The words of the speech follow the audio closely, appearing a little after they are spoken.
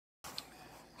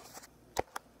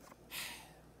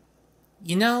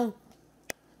You know,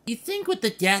 you think with the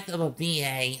death of a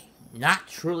VA, not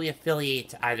truly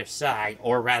affiliated to either side,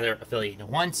 or rather affiliated to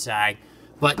one side,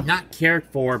 but not cared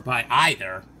for by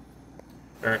either,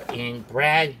 or in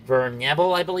Brad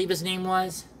Vernebel, I believe his name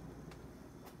was,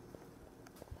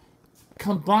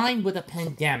 combined with a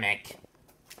pandemic,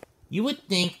 you would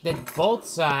think that both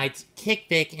sides,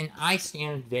 KickVic and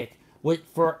IStandWithVic, would,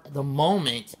 for the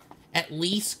moment, at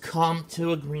least come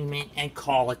to agreement and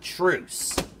call a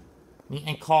truce.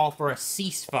 And call for a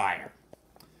ceasefire.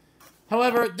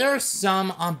 However, there are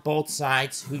some on both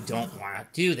sides who don't want to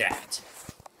do that.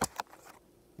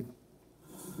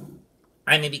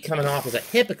 I may be coming off as a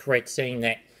hypocrite saying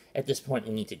that at this point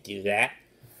we need to do that.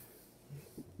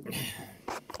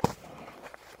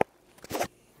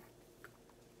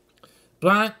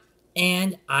 But,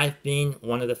 and I've been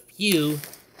one of the few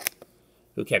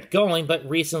who kept going, but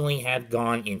recently have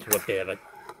gone into a bit of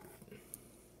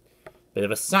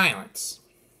a silence.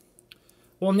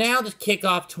 Well, now to kick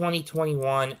off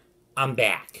 2021, I'm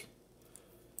back.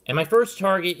 And my first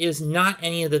target is not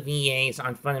any of the VAs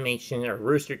on Funimation or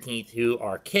Rooster Teeth who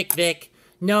are KickVic.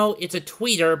 No, it's a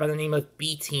tweeter by the name of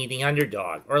BT the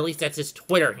Underdog, or at least that's his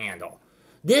Twitter handle.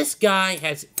 This guy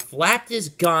has flapped his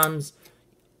gums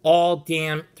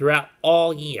throughout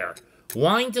all year,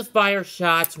 wanting to fire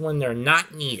shots when they're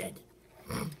not needed.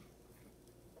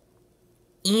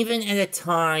 Even at a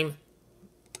time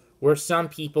where some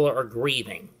people are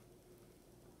grieving.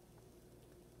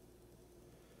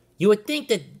 You would think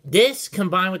that this,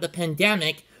 combined with the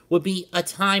pandemic, would be a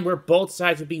time where both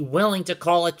sides would be willing to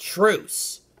call a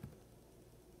truce.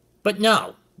 But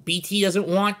no, BT doesn't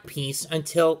want peace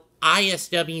until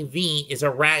ISWV is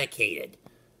eradicated.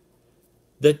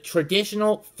 The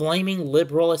traditional flaming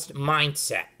liberalist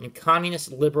mindset and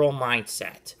communist liberal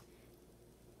mindset.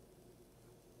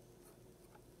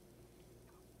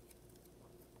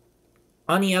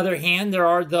 On the other hand, there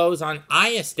are those on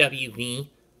ISWV,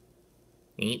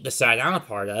 the side I'm a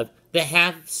part of, that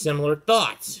have similar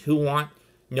thoughts, who want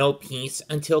no peace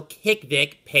until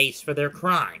KickVic pays for their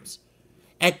crimes.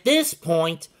 At this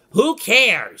point, who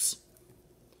cares?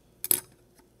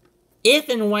 If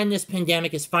and when this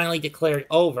pandemic is finally declared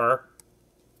over,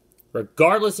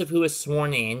 regardless of who is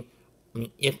sworn in,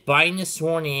 if Biden is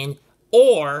sworn in,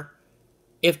 or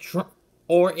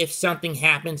if something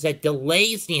happens that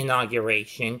delays the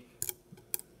inauguration,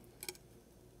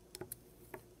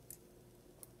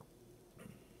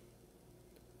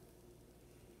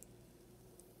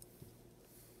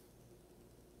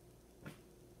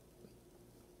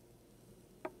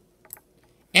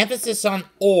 emphasis on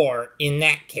 "or" in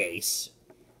that case.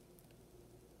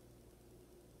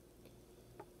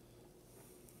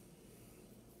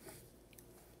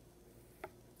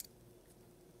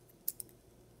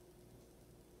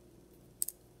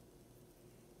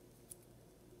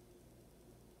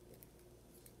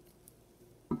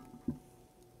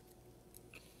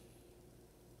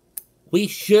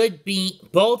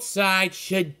 Both sides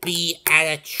should be at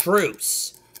a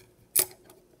truce.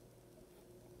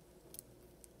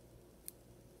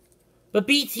 But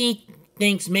BT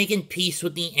thinks making peace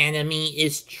with the enemy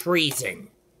is treason.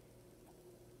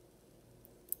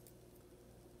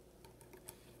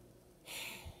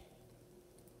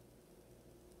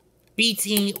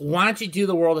 BT, why don't you do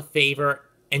the world a favor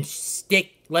and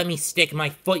let me stick my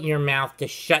foot in your mouth to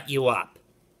shut you up?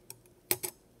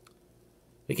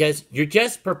 Because you're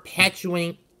just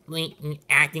perpetually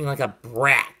acting like a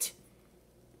brat.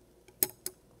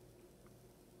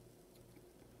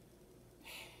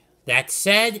 That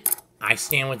said, I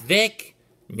stand with Vic.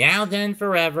 Now then,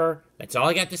 forever. That's all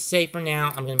I got to say for now.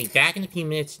 I'm going to be back in a few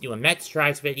minutes to do a Mets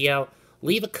Tries video.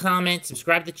 Leave a comment,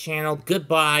 subscribe to the channel.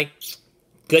 Goodbye.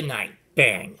 Good night.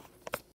 Bang.